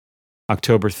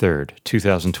October 3rd,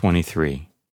 2023,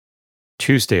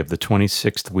 Tuesday of the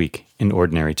 26th week in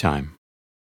Ordinary Time.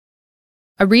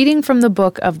 A reading from the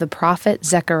book of the prophet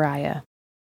Zechariah.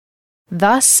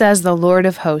 Thus says the Lord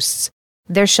of hosts,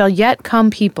 there shall yet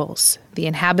come peoples, the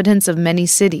inhabitants of many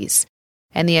cities,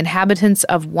 and the inhabitants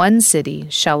of one city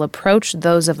shall approach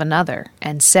those of another,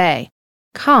 and say,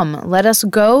 Come, let us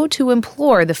go to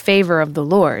implore the favor of the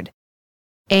Lord.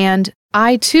 And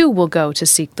I too will go to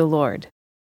seek the Lord.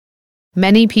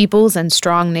 Many peoples and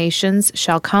strong nations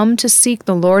shall come to seek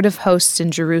the Lord of hosts in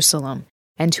Jerusalem,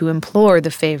 and to implore the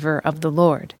favor of the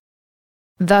Lord.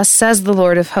 Thus says the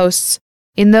Lord of hosts,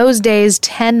 in those days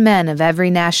 10 men of every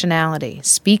nationality,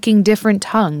 speaking different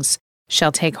tongues,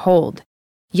 shall take hold.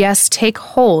 Yes, take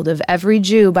hold of every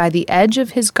Jew by the edge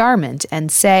of his garment, and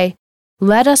say,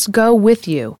 Let us go with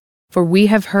you, for we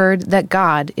have heard that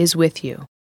God is with you.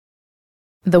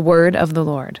 The word of the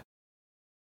Lord.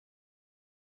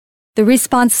 The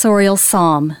responsorial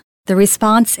psalm. The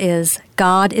response is,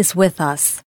 God is with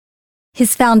us.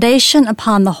 His foundation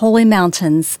upon the holy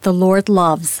mountains the Lord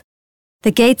loves.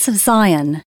 The gates of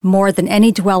Zion, more than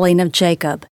any dwelling of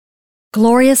Jacob.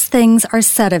 Glorious things are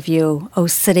said of you, O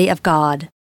city of God.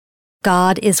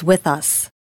 God is with us.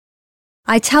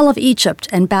 I tell of Egypt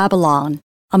and Babylon,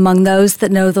 among those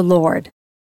that know the Lord.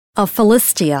 Of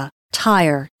Philistia,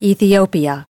 Tyre,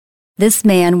 Ethiopia. This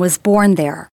man was born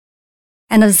there.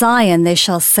 And of Zion they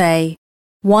shall say,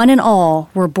 One and all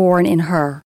were born in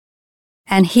her.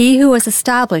 And he who has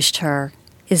established her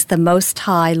is the Most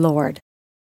High Lord.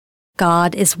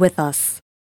 God is with us.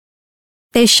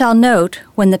 They shall note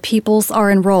when the peoples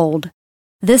are enrolled,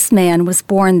 This man was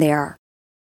born there.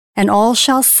 And all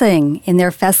shall sing in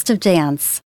their festive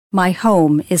dance, My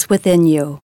home is within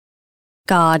you.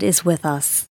 God is with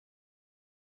us.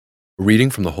 A reading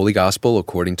from the Holy Gospel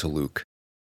according to Luke.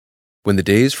 When the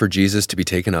days for Jesus to be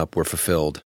taken up were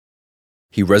fulfilled,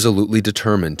 he resolutely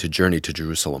determined to journey to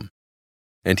Jerusalem,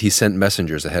 and he sent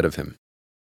messengers ahead of him.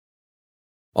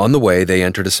 On the way they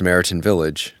entered a Samaritan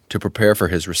village to prepare for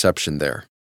his reception there.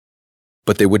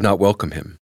 But they would not welcome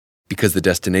him, because the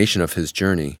destination of his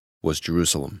journey was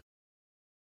Jerusalem.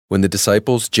 When the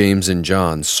disciples James and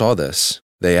John saw this,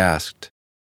 they asked,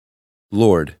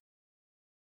 Lord,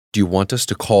 do you want us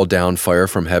to call down fire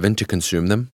from heaven to consume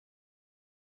them?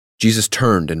 Jesus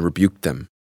turned and rebuked them,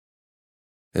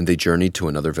 and they journeyed to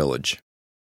another village.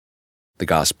 The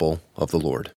Gospel of the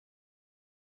Lord.